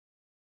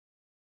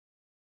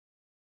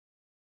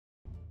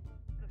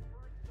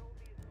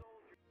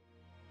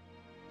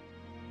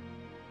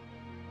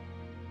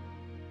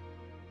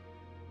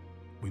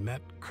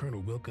met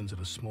Colonel Wilkins at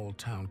a small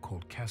town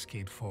called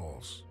Cascade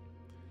Falls,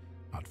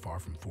 not far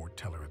from Fort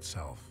Teller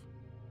itself.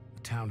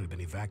 The town had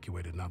been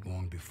evacuated not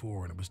long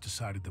before, and it was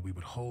decided that we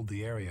would hold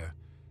the area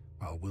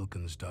while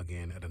Wilkins dug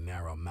in at a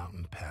narrow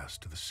mountain pass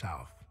to the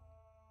south.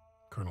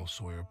 Colonel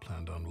Sawyer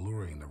planned on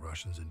luring the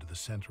Russians into the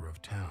center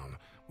of town,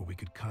 where we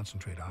could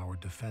concentrate our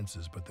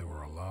defenses, but there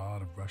were a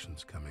lot of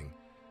Russians coming,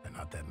 and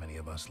not that many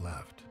of us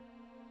left.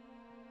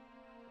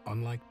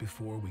 Unlike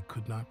before, we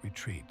could not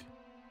retreat,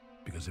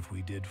 because if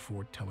we did,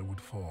 Fort Teller would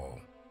fall,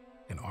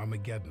 and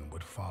Armageddon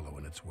would follow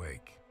in its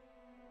wake.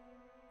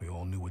 We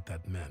all knew what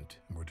that meant,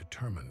 and were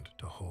determined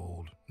to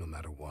hold no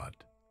matter what.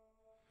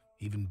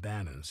 Even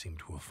Bannon seemed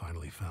to have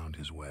finally found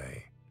his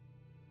way.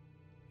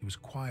 He was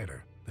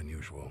quieter than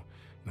usual,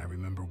 and I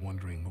remember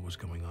wondering what was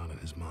going on in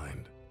his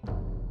mind.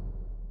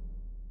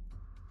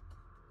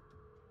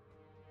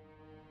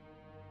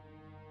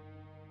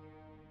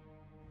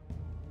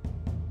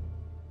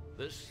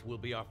 This will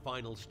be our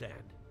final stand.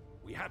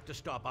 We have to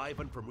stop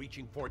Ivan from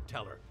reaching Fort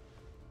Teller.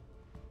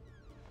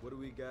 What do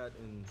we got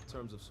in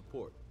terms of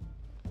support?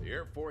 The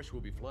Air Force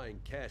will be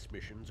flying CAS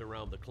missions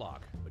around the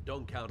clock, but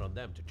don't count on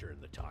them to turn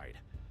the tide.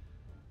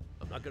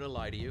 I'm not gonna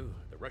lie to you,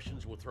 the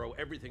Russians will throw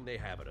everything they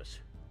have at us,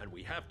 and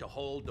we have to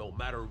hold no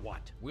matter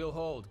what. We'll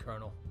hold,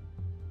 Colonel.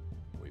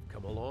 We've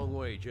come a long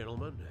way,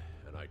 gentlemen,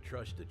 and I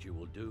trust that you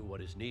will do what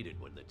is needed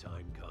when the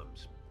time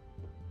comes.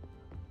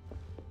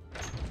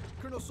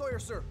 Colonel Sawyer,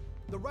 sir,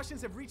 the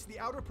Russians have reached the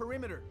outer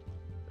perimeter.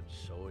 And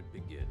so it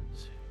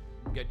begins.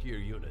 Get to your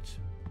units.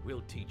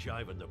 We'll teach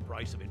Ivan the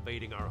price of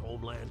invading our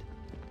homeland.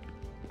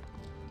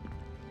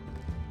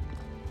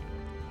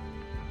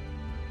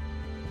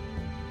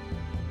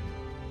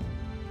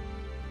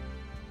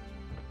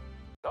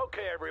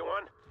 Okay,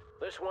 everyone.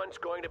 This one's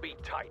going to be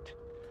tight.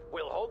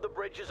 We'll hold the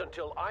bridges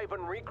until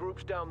Ivan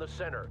regroups down the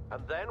center,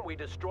 and then we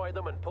destroy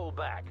them and pull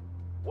back.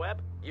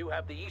 Webb, you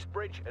have the east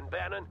bridge, and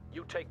Bannon,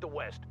 you take the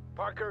west.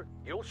 Parker,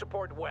 you'll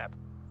support Webb.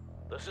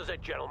 This is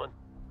it, gentlemen.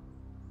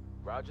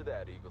 Roger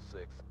that, Eagle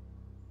 6.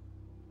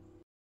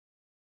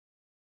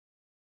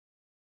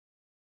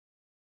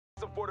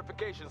 Some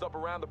fortifications up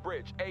around the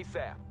bridge,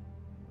 ASAP.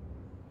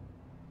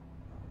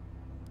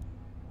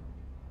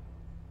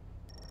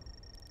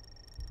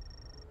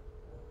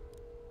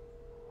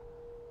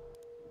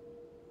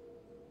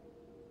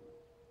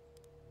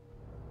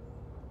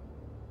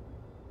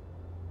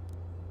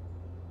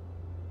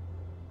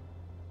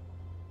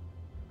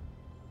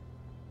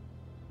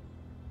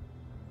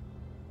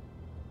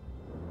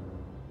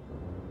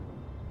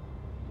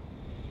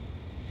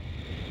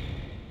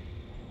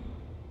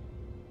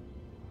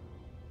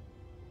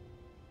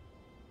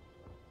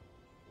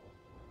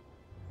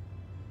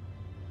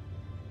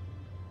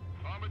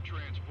 Armored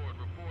transport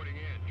reporting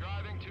in.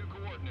 Driving to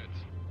coordinates.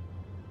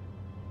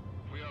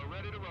 We are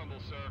ready to rumble,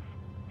 sir.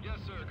 Yes,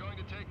 sir. Going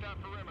to take that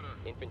perimeter.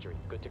 Infantry,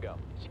 good to go.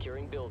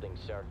 Securing buildings,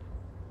 sir.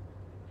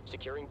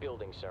 Securing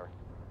buildings, sir.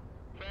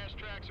 Fast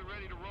tracks are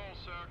ready to roll,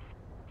 sir.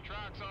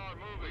 Tracks are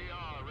moving. We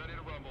are ready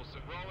to rumble, sir.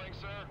 Rolling,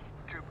 sir.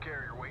 Troop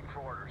carrier waiting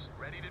for orders.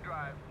 Ready to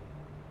drive.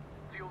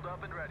 Fueled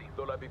up and ready.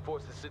 Thought I'd be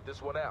forced to sit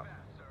this one out.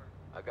 Fast,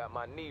 sir. I got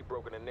my knee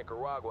broken in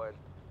Nicaragua, and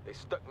they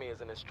stuck me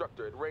as an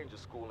instructor at Ranger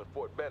School in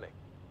Fort Benning.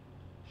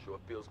 Sure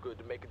feels good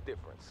to make a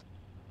difference.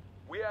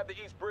 We have the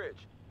East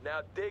Bridge.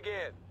 Now dig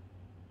in.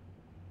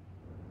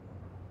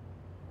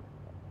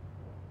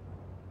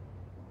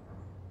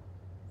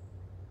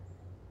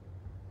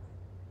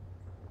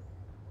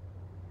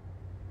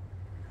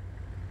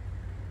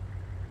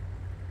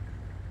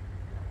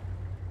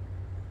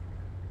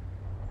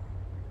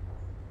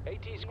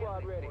 AT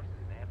squad ready. In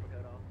Africa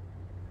at all?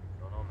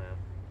 Don't know, man.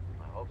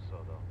 I hope so,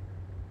 though.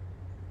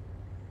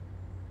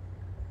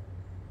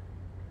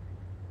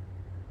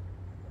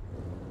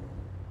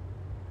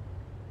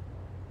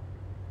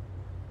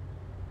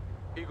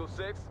 Eagle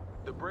 6,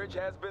 the bridge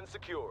has been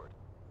secured.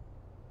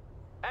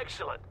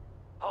 Excellent.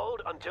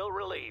 Hold until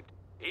relieved.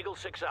 Eagle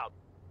 6 out.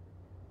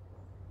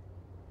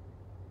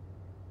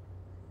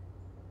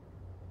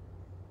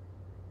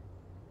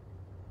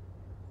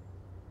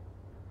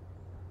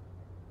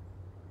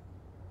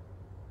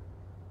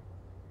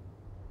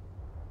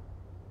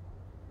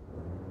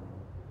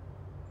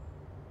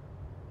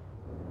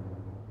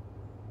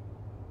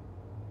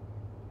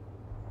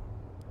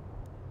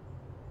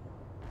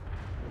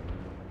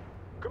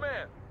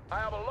 Command, I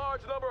have a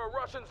large number of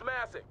Russians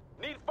massing.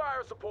 Need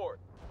fire support.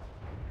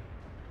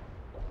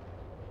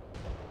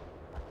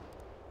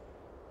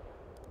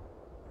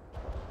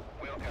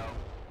 Wilco.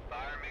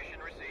 Fire mission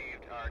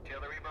received.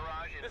 Artillery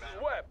barrage inbound. This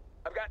is Webb.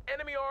 I've got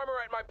enemy armor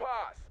at my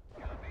pass.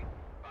 Copy.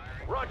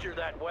 Firing. Roger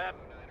that, Webb.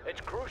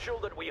 It's crucial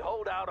that we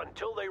hold out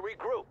until they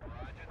regroup.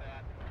 Roger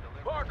that.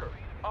 Delivery. Parker,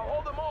 I'll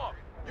hold them off.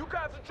 You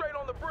concentrate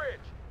on the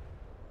bridge.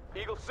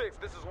 Eagle 6,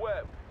 this is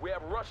Webb. We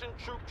have Russian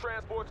troop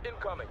transports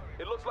incoming.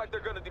 It looks like they're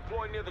gonna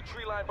deploy near the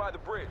tree line by the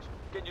bridge.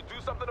 Can you do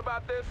something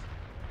about this?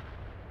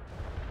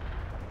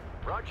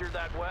 Roger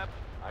that, Webb.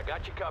 I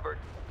got you covered.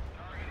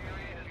 Target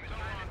area is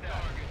still on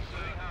target,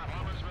 sir.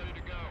 Bombers ready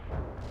to go.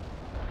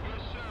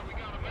 Yes, sir. We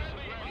got a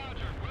missile ready.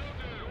 Roger. Will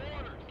do.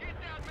 Orders. Get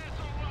that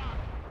missile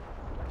locked.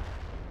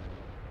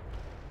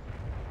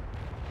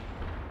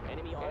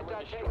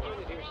 our tank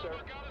unit here, sir.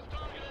 Got us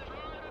targeted.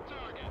 Right at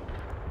target.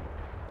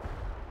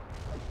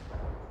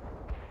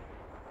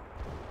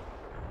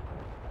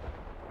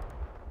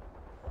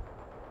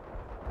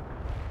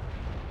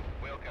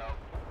 Wilco,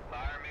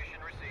 fire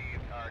mission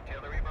received.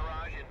 Artillery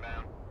barrage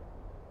inbound.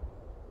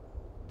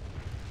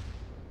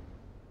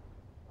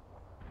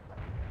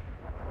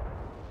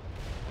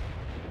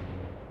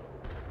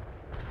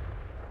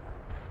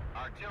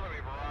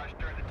 Artillery barrage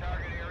turned the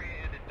target area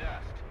into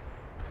dust.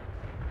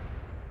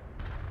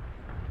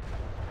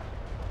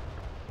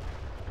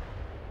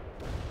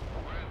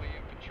 Bradley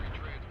infantry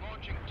trains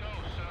launching tow,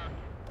 sir.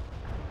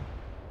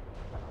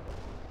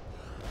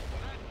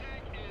 That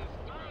tank is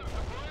through.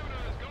 The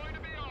perimeter is going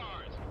to be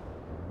ours.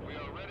 We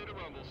are ready to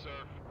rumble, sir.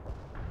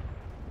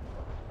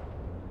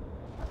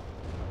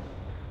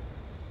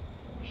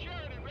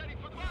 Sheridan, ready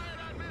for fire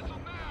that missile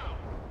now.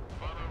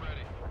 Bomber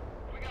ready.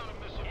 We got a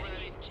missile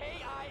ready.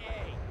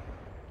 KIA.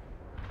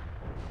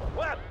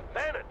 Webb,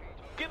 Bannon,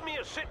 give me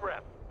a sit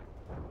rep.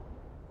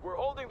 We're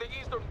holding the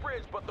eastern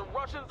bridge, but the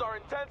Russians are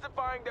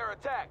intensifying their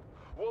attack.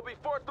 We'll be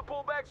forced to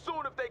pull back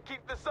soon if they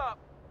keep this up.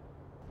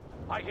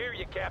 I hear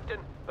you, Captain,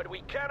 but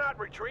we cannot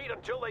retreat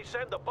until they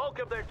send the bulk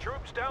of their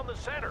troops down the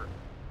center.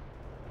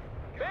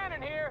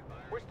 Bannon here.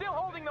 We're still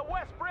holding the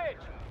west bridge.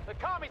 The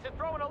commies are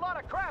throwing a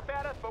lot of crap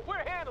at us, but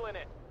we're handling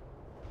it.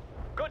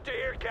 Good to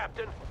hear,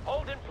 Captain.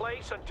 Hold in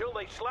place until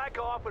they slack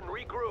off and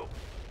regroup.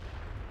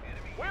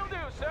 Will do,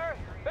 sir.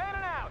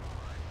 Bannon out.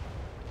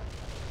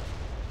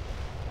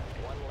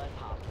 One less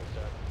hostile,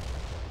 sir.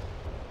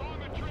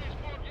 Bomber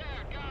transport,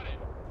 yeah, got it.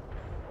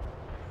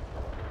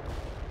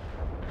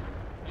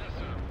 Yes,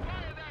 sir.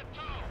 Fire that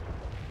tow.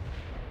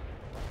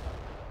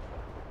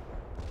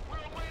 We're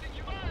awaiting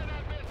you. Fire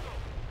that missile.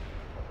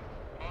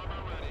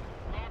 Bomber ready.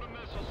 Load a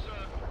missile,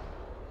 sir.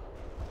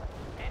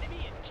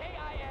 Enemy is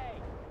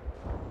KIA.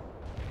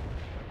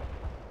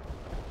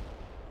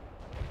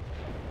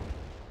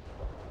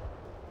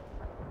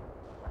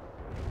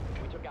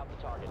 We took out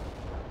the target.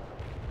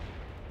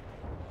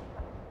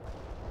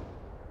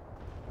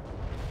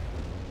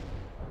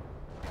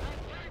 That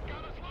tank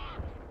got us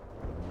locked.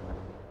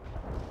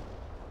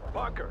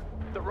 Parker,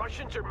 the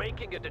Russians are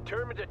making a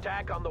determined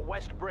attack on the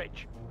West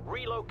Bridge.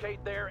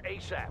 Relocate there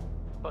ASAP.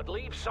 But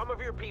leave some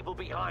of your people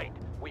behind.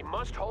 We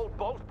must hold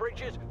both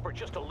bridges for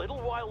just a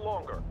little while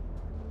longer.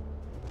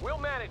 We'll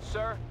manage,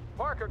 sir.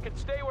 Parker can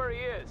stay where he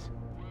is.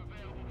 We're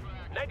available for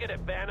action.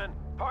 Negative, Bannon.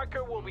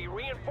 Parker will be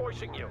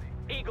reinforcing you.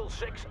 Eagle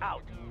 6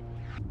 out.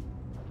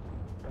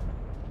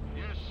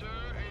 Yes, sir.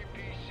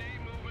 APC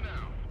moving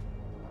out.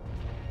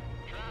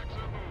 Tracks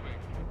are moving.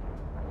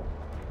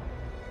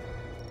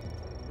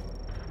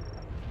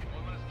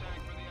 One less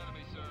tank for the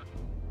enemy, sir.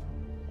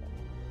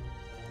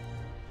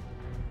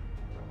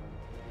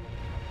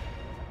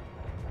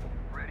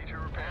 Ready to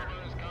repair.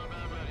 Bomber is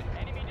combat ready.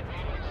 Enemy defeated,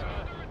 Bomber is sir.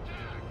 under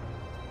attack.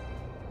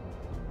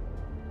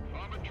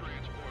 Bomber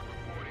transport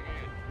reporting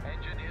in.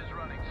 Engine is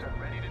running, sir.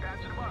 Ready to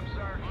patch them up,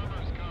 sir.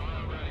 Bomber is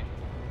combat ready.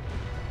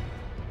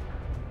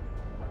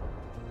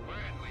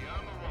 Bradley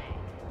on the roll.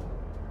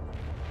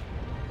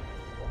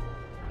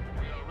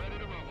 We are ready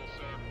to rumble,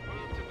 sir.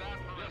 Move to that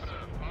perimeter. Yes,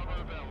 sir. Bomber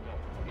available.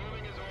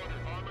 Moving is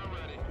ordered. Bomber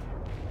ready.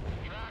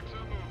 Tracks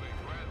are moving.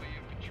 Bradley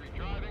infantry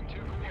driving to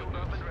Fueled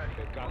up and coordinates. ready.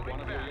 They've got Moving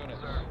one of your fast,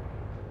 units. sir.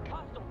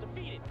 Hostile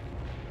defeated.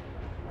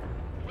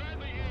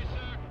 Bradley here,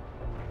 sir.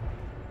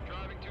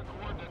 Driving to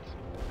coordinates.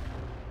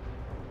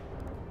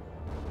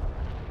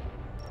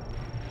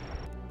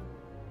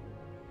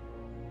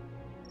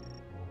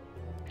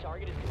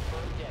 Target is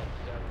confirmed dead,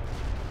 sir.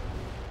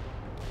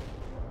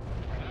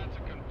 That's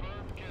a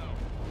confirmed kill.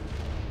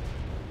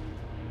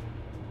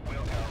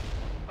 Wilco,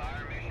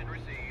 fire mission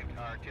received.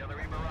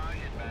 Artillery barrage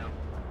inbound.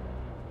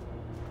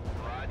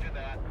 Roger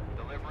that.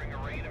 Delivering a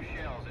rain of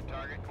shells at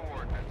target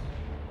coordinates.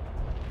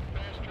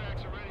 Fast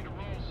tracks are ready to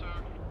roll, sir.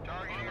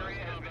 Target Bomber area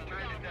is has been combat.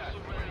 turned to We got dust.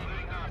 missile ready.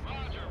 Including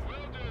hostiles. Roger,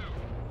 will do.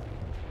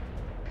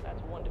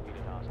 That's one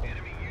defeated hostile.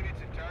 Enemy units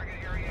in target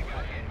area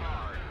got hit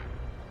hard.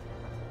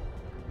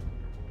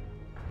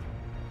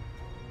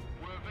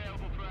 We're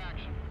available for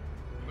action.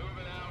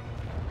 Moving out.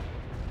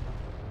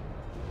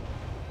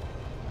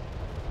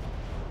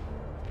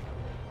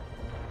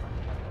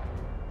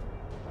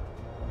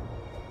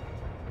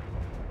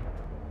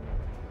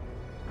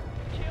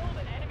 Killed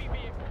an enemy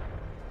vehicle.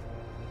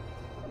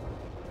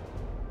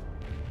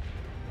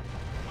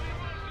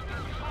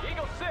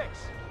 Eagle 6,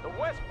 the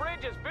west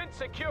bridge has been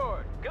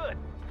secured. Good.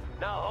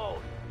 Now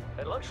hold.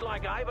 It looks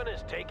like Ivan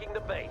is taking the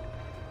bait.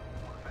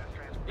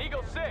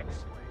 Eagle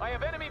 6, I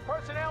have enemy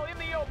personnel in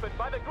the open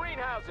by the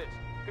greenhouses.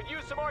 Could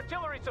use some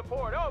artillery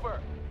support, over.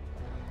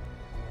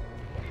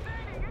 He's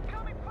aiming,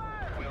 incoming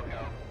fire!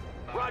 Wilco.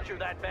 Roger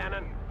that,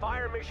 Bannon.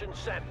 Fire mission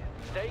sent.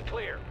 Stay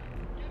clear.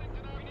 Getting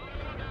to that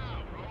perimeter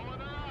now. Rolling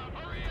her out.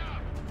 Hurry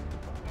up.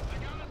 They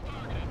got us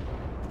targeted.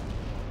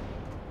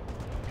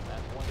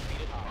 That's one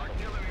defeated hostile.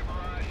 Artillery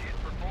barrage hit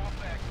for full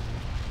effect.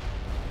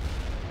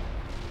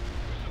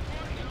 We're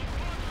supporting you.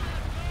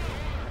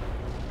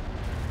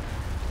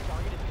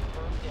 Target is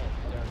confirmed dead,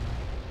 sir.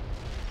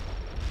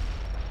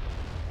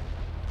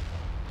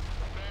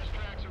 Fast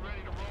tracks are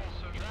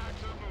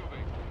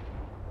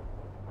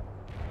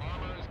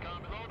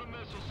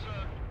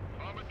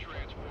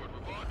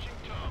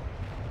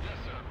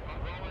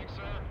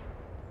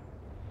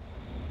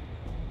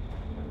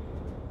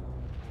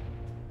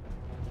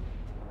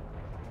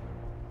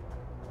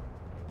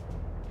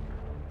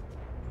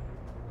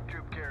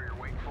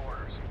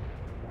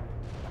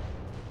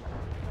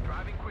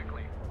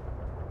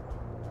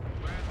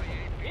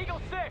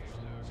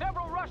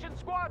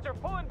squads are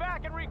pulling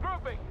back and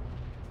regrouping.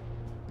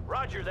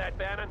 Roger that,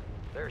 Bannon.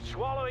 They're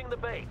swallowing the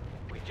bait.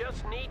 We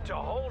just need to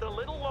hold a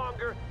little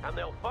longer, and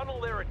they'll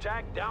funnel their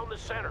attack down the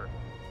center.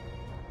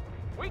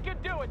 We can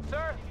do it,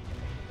 sir.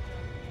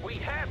 We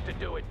have to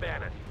do it,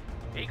 Bannon.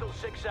 Eagle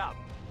 6 out.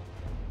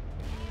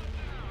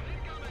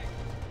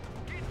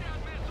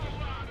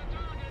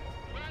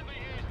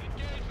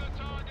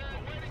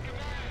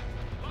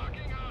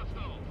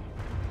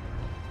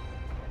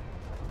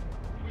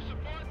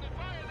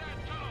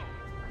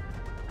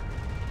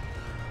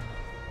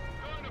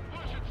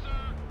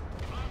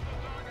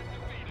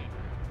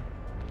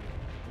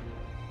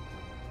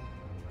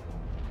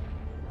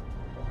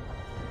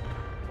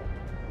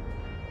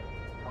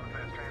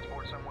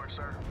 Somewhere,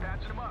 sir.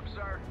 Patching him up,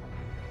 sir.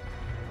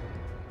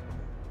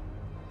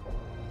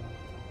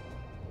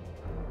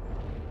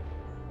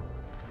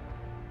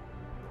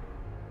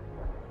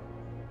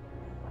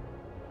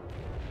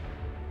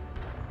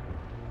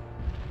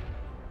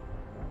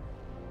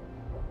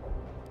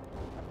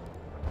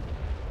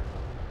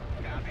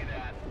 Copy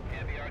that.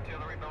 Heavy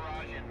artillery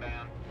barrage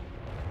inbound.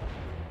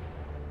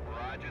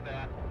 Roger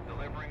that.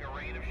 Delivering a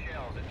rain of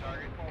shells at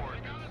target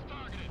coordinates.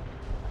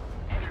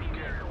 Enemy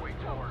carrier wait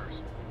for orders.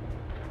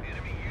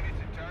 Enemy units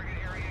in target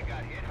area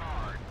got hit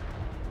hard.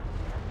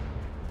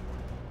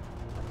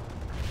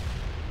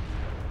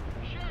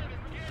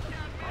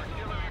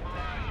 Artillery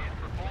barrage in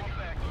for full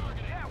effect.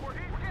 Yeah, we're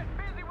getting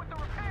busy with the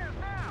repairs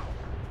now.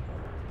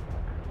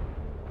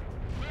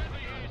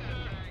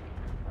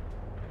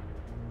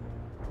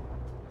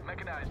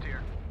 Mechanized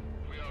here.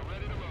 We are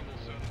ready to rumble,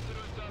 sir. Consider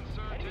it done,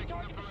 sir. Enemy Taking the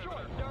target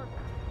destroyed, perimeter.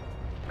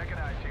 sir.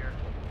 Mechanized here.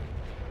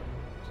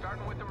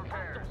 Starting with the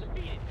repairs. Hostiles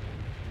defeated.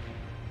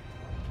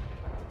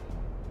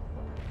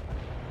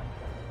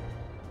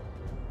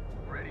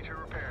 Ready to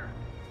repair.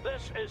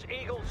 This is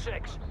Eagle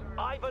 6.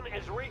 Ivan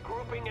is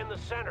regrouping in the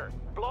center.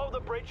 Blow the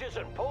bridges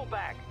and pull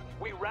back.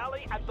 We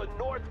rally at the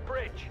North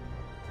Bridge.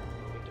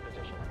 Moving to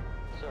position.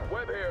 Sir.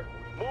 Webb here.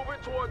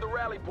 Moving toward the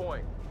rally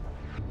point.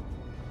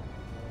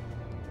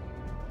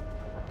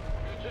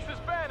 This is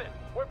Bannon.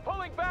 We're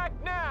pulling back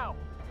now.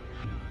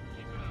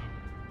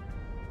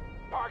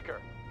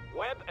 Parker,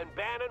 Webb and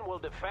Bannon will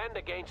defend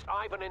against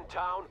Ivan in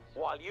town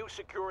while you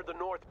secure the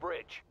North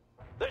Bridge.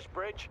 This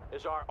bridge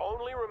is our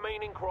only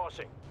remaining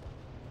crossing.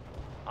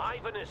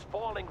 Ivan is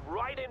falling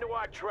right into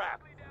our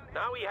trap.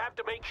 Now we have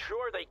to make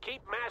sure they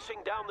keep massing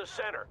down the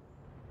center.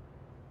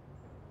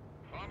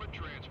 Armored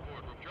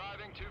transport. We're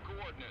driving to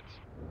coordinates.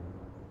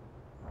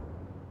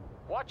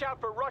 Watch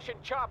out for Russian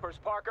choppers,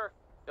 Parker.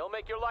 They'll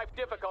make your life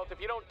difficult if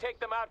you don't take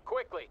them out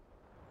quickly.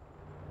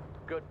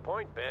 Good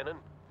point, Bannon.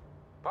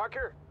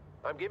 Parker,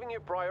 I'm giving you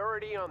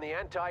priority on the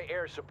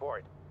anti-air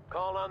support.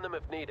 Call on them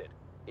if needed.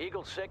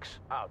 Eagle 6,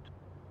 out.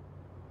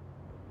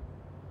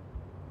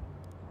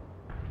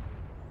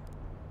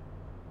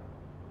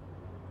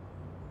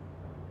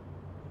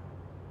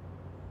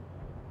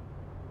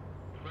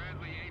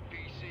 Friendly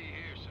APC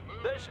here, sir.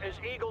 Moving This is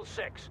Eagle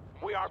 6.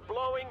 We are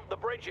blowing the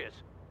bridges.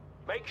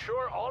 Make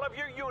sure all of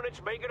your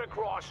units make it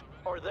across,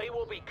 or they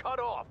will be cut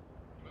off.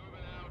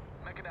 Moving out.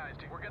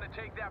 Mechanized. We're gonna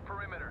take that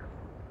perimeter.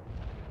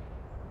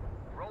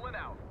 Rolling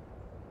out.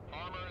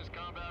 Armor is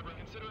combat.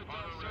 Consider it done,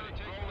 Armor sir. ready.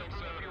 Taking Rolling it,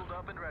 through the sir. field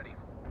up and ready.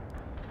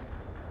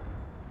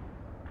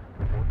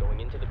 We're going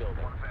into the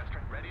building. One fast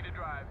train. Ready to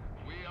drive.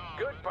 We are.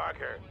 Good,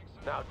 Parker.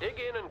 Now dig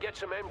in and get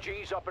some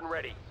MGs up and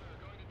ready.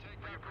 Going to take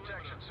For that your perimeter.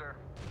 protection, sir.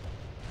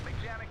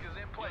 Mechanic is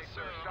in place,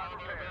 Yes, sir. Start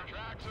Armor repairs. about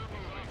tracks are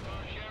moving.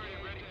 Sherry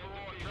ready for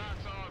war.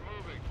 Tracks are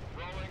moving.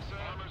 Rolling, sir.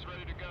 Armor's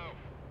ready to go.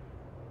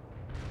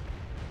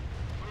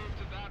 Move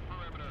to that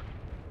perimeter.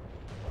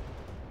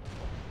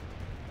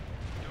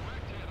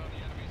 Direct hit on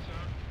the enemy,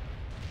 sir.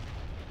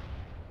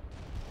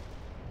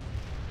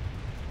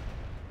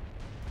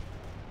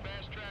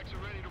 Fast tracks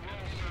are ready to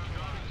roll, sir.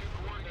 Driving to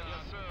coordinates.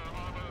 Yes, sir.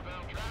 Armor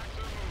about tracks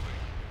are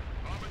moving.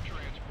 Armor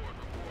transport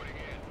reporting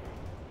in.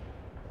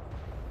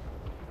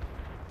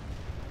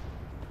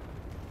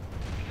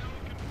 Kill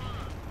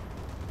confirmed.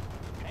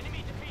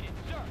 Enemy defeated,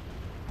 sir.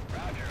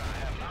 Roger, I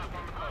have not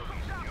on the post.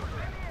 You're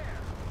correct.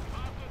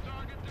 Hostile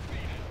target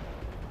defeated.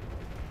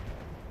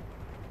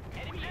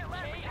 Enemy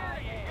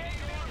KIA.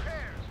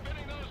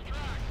 Spinning those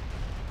tracks.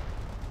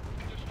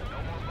 No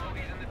more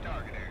bogeys in the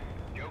target area.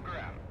 Joker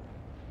out.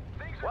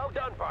 Well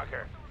done,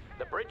 Parker.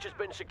 The bridge has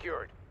been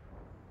secured.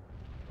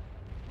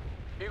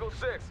 Eagle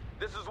 6,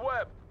 this is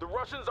Webb. The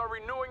Russians are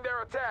renewing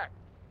their attack.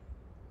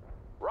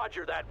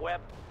 Roger that, Webb.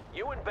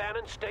 You and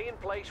Bannon stay in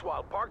place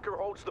while Parker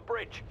holds the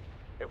bridge.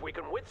 If we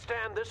can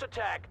withstand this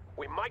attack,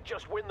 we might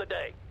just win the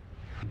day.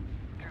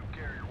 Troop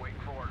carrier waiting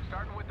for orders.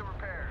 Starting with the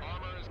repairs.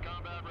 Armor is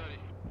combat ready.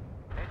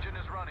 Engine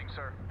is running,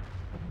 sir.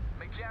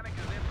 Mechanic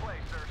is in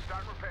place, sir.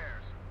 Start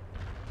repairs.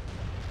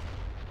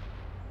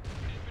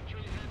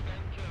 Infantry hit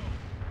and kill.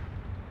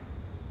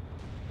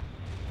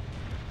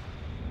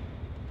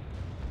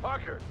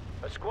 Parker,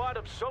 a squad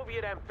of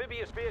Soviet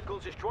amphibious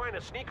vehicles is trying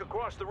to sneak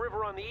across the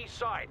river on the east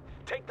side.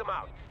 Take them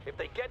out. If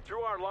they get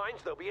through our lines,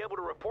 they'll be able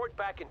to report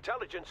back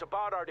intelligence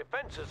about our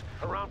defenses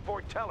around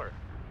Fort Teller.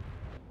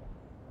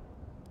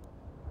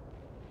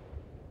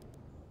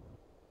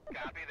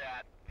 Copy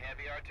that.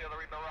 Heavy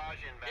artillery barrage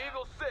inbound.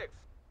 Eagle 6,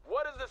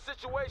 what is the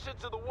situation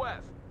to the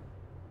west?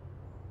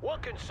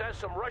 Wilkins says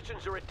some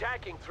Russians are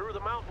attacking through the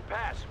mountain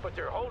pass, but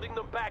they're holding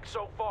them back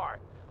so far.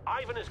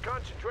 Ivan is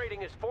concentrating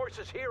his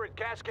forces here at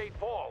Cascade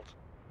Falls.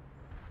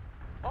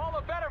 All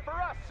the better for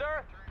us,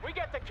 sir. We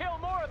get to kill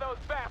more of those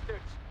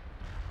bastards.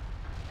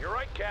 You're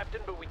right,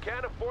 Captain, but we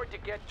can't afford to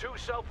get too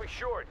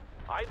self-assured.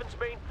 Ivan's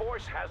main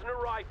force hasn't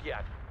arrived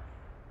yet.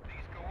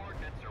 These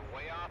coordinates are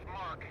way off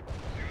mark.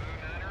 Zulu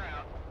 9 are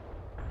out.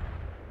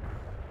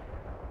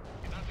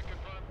 That's a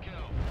confirmed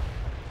kill.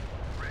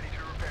 Ready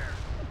to repair.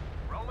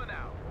 Rolling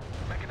out.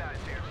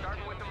 Mechanized here,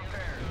 starting with the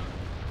repairs.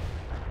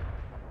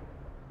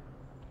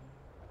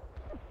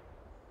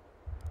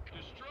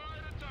 Destroy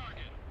the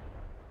target.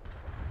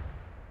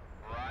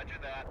 Roger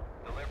that.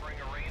 Delivering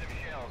a rain of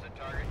shells at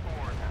target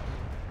 4.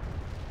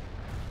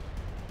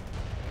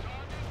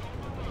 Target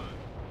overrun.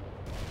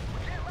 We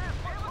can't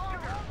last much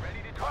longer.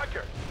 Ready to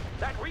Parker,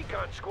 that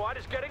recon squad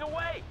is getting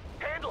away.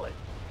 Handle it.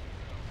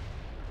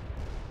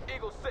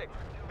 Eagle 6,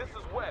 this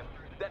is Webb.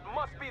 That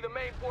must be the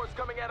main force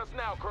coming at us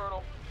now,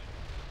 Colonel.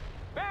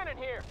 Bannon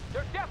here.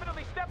 They're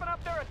definitely stepping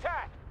up their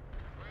attack.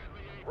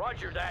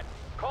 Roger that.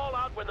 Call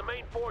out when the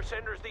main force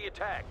enters the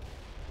attack.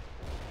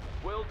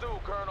 Will do,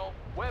 Colonel.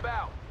 Webb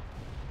out.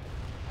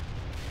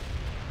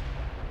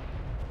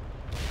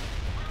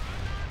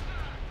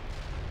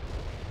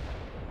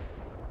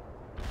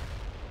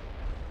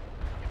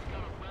 Got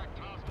a wrecked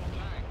hostile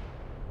tank.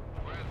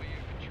 Bradley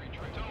infantry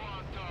train. Still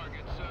on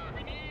target, sir.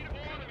 We need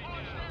enemy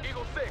down.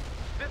 Eagle 6,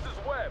 this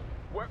is Webb.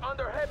 We're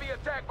under heavy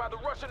attack by the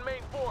Russian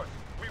main force.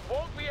 We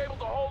won't be able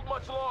to hold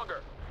much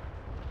longer.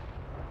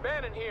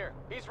 Bannon here.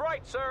 He's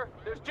right, sir.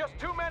 There's just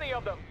too many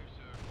of them.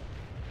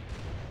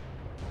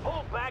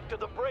 Pull back to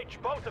the bridge,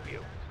 both of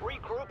you.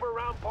 Regroup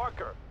around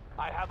Parker.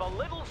 I have a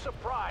little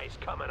surprise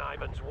coming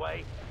Ivan's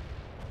way.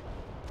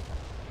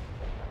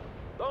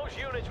 Those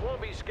units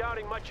won't be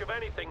scouting much of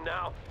anything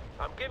now.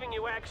 I'm giving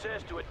you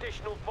access to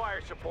additional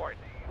fire support.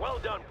 Well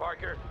done,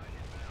 Parker.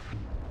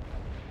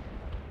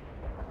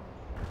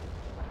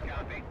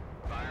 Copy.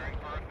 Firing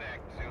for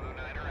effect. Zulu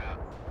 9 are out.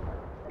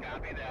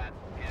 Copy that.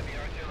 Heavy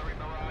artillery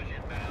barrage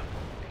inbound.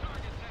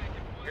 Target tank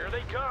in place. Here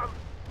they come.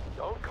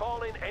 Don't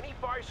call in any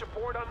fire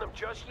support on them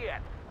just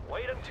yet.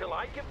 Wait until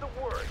I give the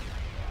word.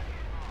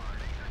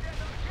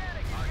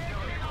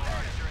 Artillery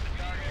barrage in the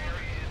target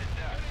area is in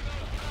depth.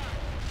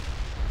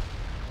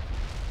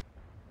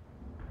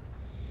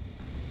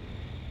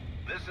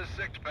 This is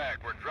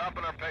Six-Pack. We're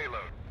dropping our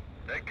payload.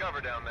 Take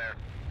cover down there.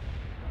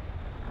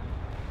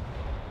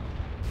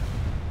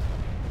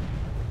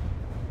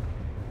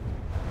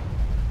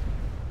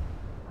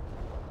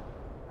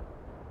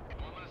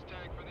 One less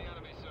tank for the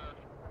enemy, sir.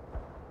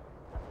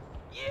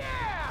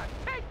 Yeah!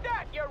 Take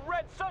that, you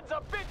red sons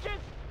of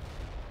bitches!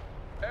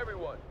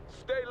 Everyone,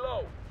 stay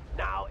low.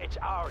 Now it's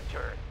our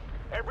turn.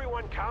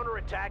 Everyone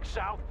counterattack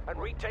south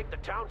and retake the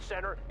town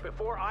center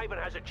before Ivan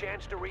has a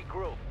chance to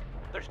regroup.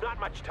 There's not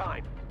much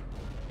time.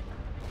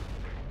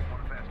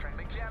 Want a fast train?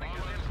 Mechanic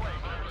is in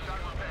place, sir.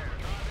 Start repairs.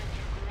 Driving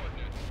to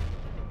coordinates.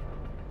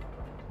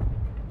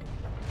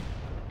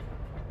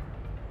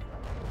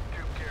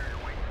 Tube carrier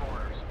waiting for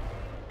orders.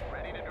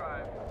 Ready to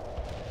drive.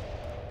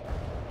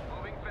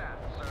 Moving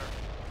fast, sir.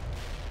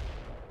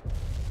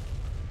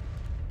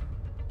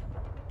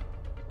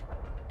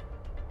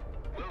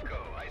 Wilco,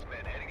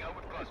 Iceman heading out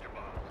with cluster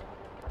bombs.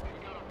 We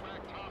got a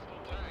wrecked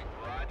hostile tank.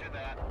 Roger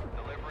that.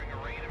 Delivering a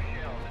rain of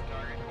shells at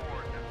target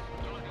coordinates.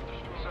 Target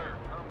destroyed. Sir,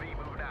 Humvee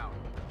moving out.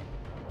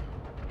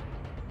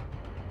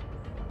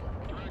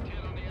 Direct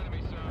hit on the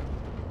enemy, sir.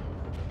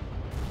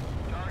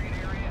 Target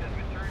area has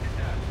been turned to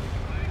dust,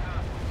 including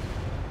hostiles.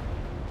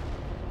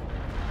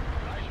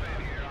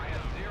 Iceman here. I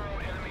have 0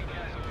 enemy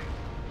casualties.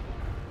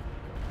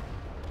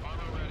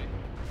 Armor ready.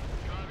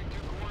 Driving to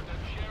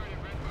coordinates. Sheridan,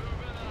 red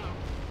moving out.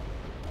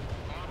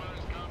 Armor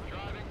is come.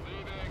 Driving,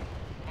 leaving.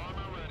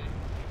 Armor ready.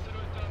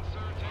 Consider it done,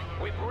 sir. Take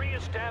the We've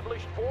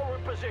re-established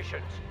forward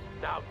positions.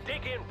 Now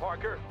dig in,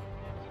 Parker.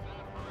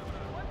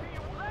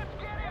 Let's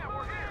get it!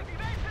 We're here!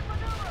 Evasive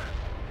maneuver!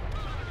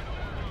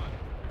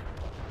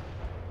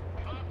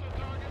 Hostile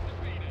target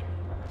defeated.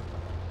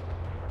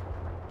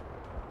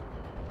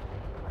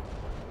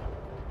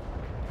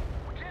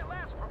 We can't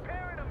last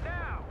preparing them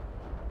now!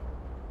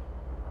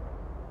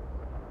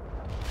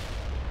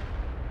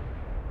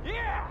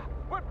 Yeah!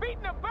 We're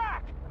beating them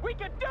back! We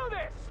can do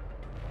this!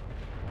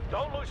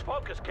 Don't lose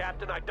focus,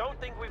 Captain. I don't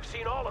think we've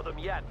seen all of them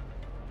yet.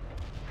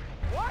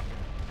 What?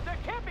 There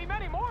can't be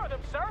many more of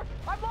them, sir!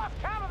 I've lost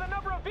count of the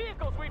number of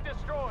vehicles we've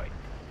destroyed!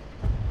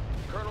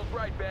 Colonel's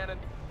right, Bannon.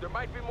 There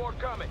might be more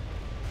coming.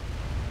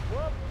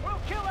 We'll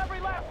kill every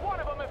last one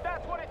of them if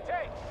that's what it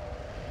takes!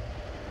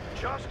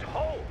 Just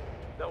hold.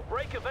 They'll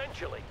break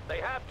eventually. They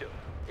have to.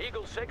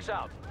 Eagle 6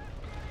 out.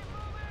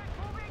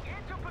 Moving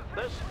into position!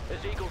 This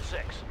is Eagle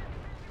 6.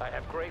 I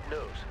have great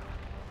news.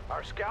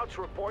 Our scouts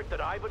report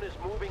that Ivan is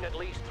moving at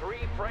least 3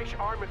 fresh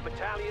armored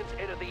battalions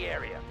into the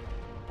area.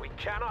 We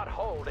cannot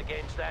hold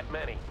against that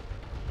many.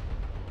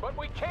 But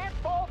we can't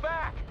fall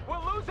back!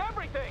 We'll lose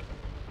everything!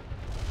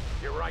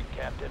 You're right,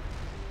 Captain.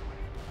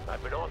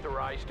 I've been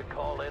authorized to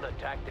call in a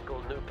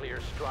tactical nuclear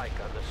strike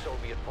on the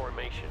Soviet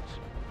formations.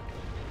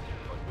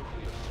 A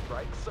nuclear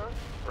strike, sir?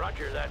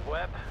 Roger that,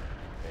 Webb.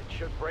 It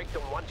should break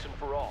them once and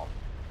for all.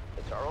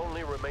 It's our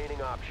only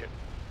remaining option.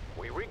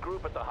 We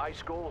regroup at the high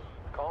school,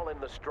 call in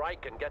the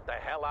strike, and get the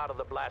hell out of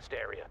the blast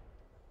area.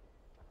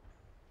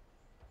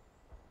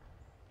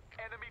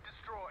 Enemy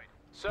destroyed.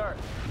 Sir,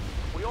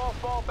 if we all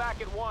fall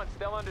back at once,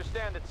 they'll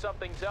understand that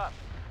something's up.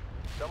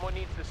 Someone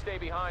needs to stay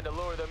behind to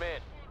lure them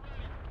in.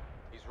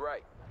 He's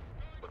right.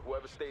 But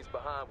whoever stays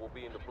behind will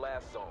be in the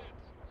blast zone.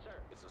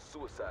 It's a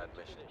suicide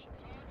mission.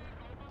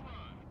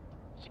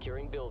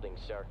 Securing buildings,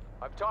 sir.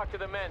 I've talked to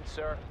the men,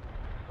 sir.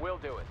 We'll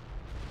do it.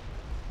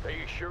 Are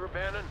you sure,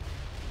 Bannon?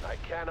 I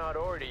cannot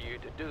order you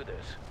to do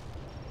this.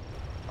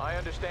 I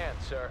understand,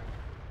 sir.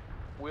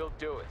 We'll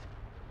do it.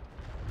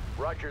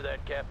 Roger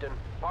that, Captain.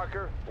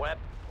 Parker, Webb,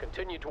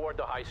 continue toward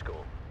the high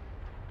school.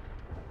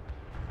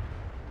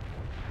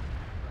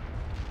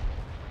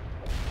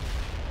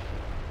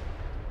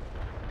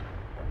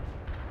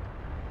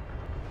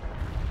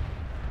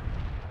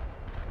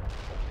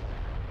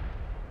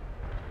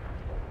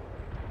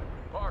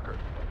 Parker,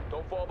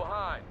 don't fall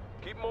behind.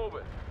 Keep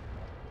moving.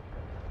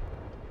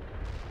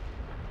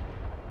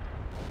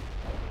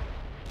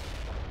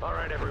 All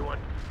right, everyone.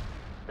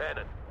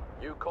 Bannon,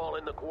 you call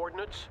in the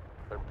coordinates,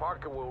 and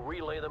Parker will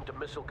relay them to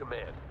Missile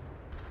Command.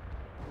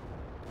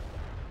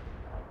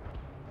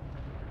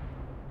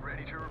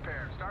 Ready to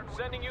repair. Start with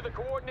Sending you the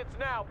coordinates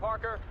now,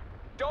 Parker.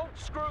 Don't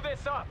screw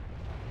this up.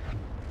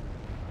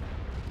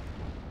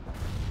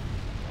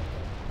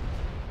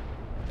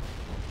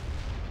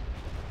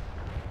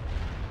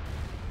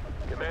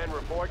 Command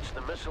reports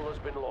the missile has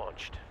been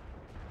launched.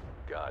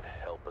 God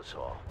help us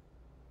all.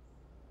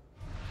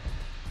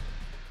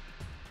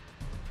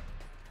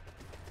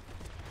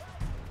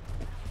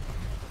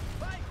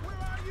 Mike, where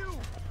are you?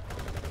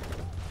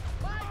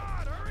 Mike! Come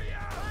on, hurry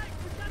up! Mike,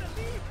 we gotta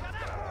leave! Get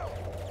out!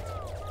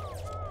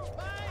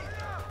 Mike!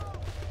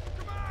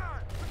 Come on!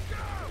 Let's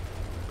go!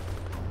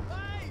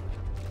 Mike!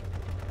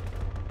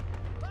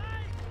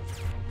 Mike!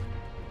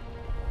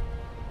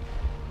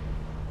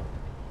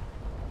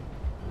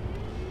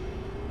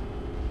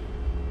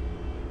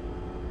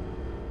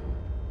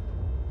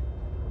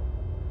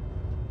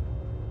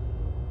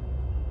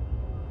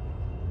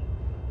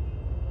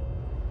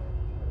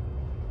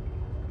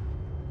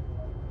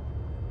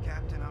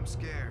 Captain, I'm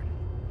scared.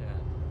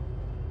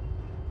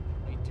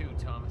 Yeah. Me too,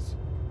 Thomas.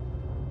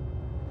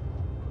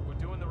 We're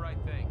doing the right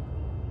thing.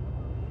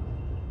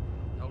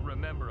 They'll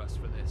remember us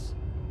for this.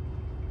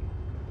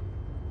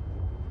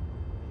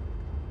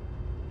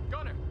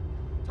 Gunner!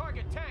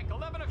 Target tank,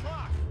 11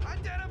 o'clock!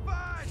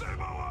 Identified!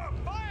 Servo up!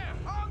 Fire!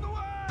 On the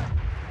way!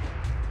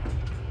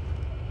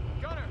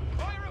 Gunner,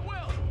 fire at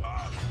will!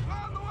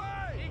 On the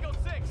way! Eagle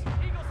 6!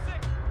 Eagle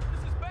 6!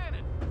 This is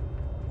Bannon.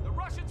 The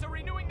Russians are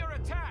renewing their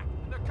attack.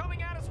 They're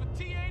coming at us with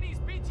T-80s,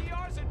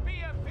 BTRs, and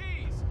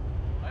BMPs.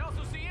 I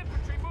also see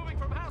infantry moving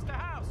from house to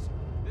house.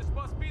 This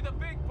must be the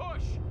big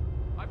push.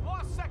 I've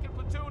lost 2nd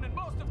platoon and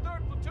most of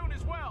 3rd platoon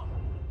as well.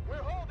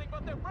 We're holding,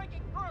 but they're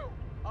breaking through.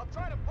 I'll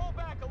try to pull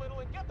back a little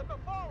and get them to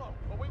follow,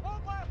 but we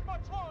won't last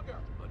much longer.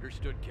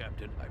 Understood,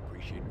 Captain. I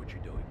appreciate what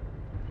you're doing.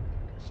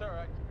 Sir,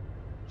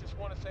 I just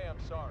want to say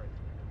I'm sorry.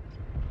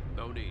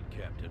 No need,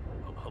 Captain.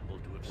 I'm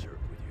humbled to have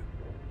served with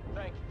you.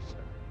 Thank you,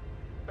 sir.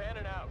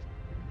 Bannon out.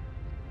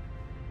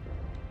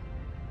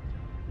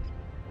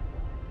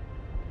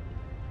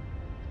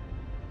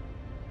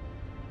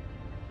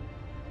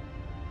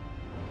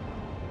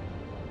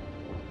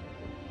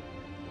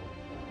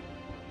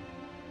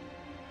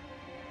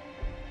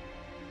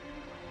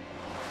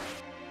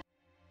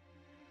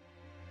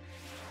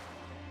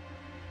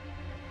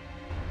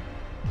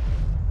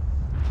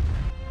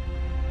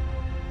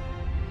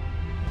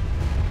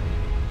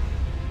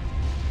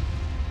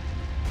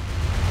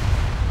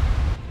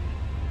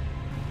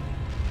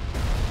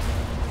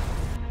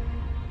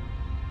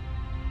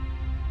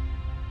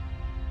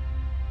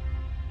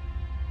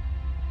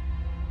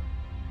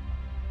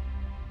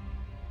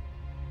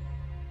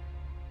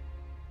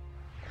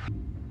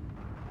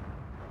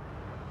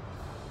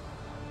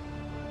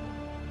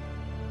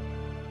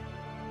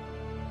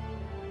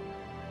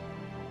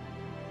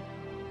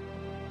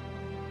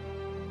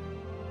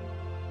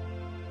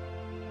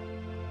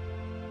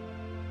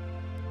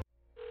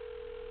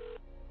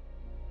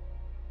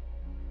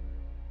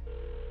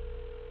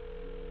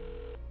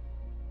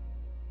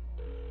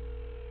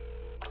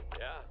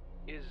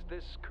 Is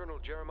this Colonel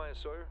Jeremiah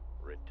Sawyer?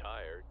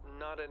 Retired?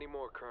 Not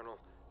anymore, Colonel.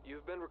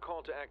 You've been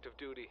recalled to active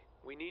duty.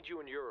 We need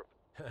you in Europe.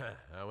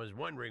 I was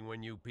wondering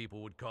when you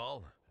people would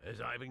call.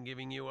 Has Ivan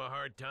giving you a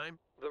hard time?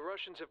 The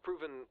Russians have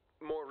proven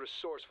more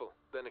resourceful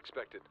than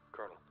expected,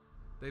 Colonel.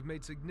 They've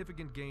made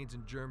significant gains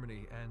in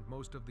Germany, and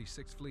most of the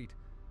 6th Fleet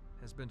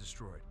has been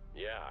destroyed.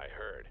 Yeah, I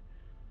heard.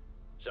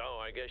 So,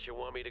 I guess you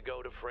want me to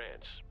go to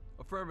France?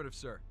 Affirmative,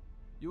 sir.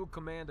 You will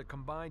command a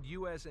combined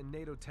U.S. and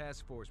NATO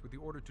task force with the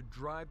order to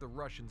drive the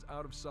Russians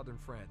out of southern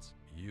France.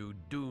 You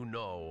do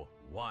know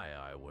why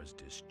I was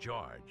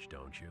discharged,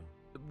 don't you?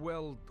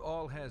 Well,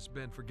 all has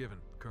been forgiven,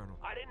 Colonel.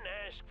 I didn't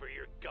ask for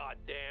your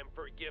goddamn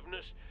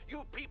forgiveness.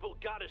 You people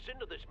got us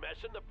into this mess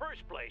in the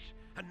first place.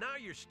 And now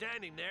you're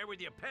standing there with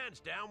your pants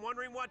down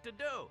wondering what to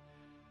do.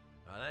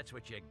 That's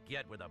what you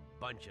get with a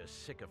bunch of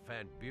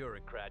sycophant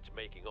bureaucrats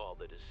making all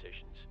the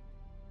decisions.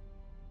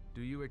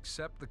 Do you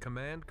accept the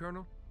command,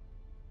 Colonel?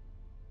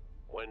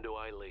 When do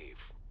I leave?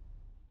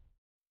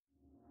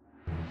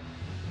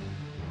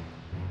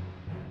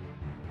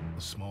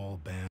 A small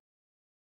band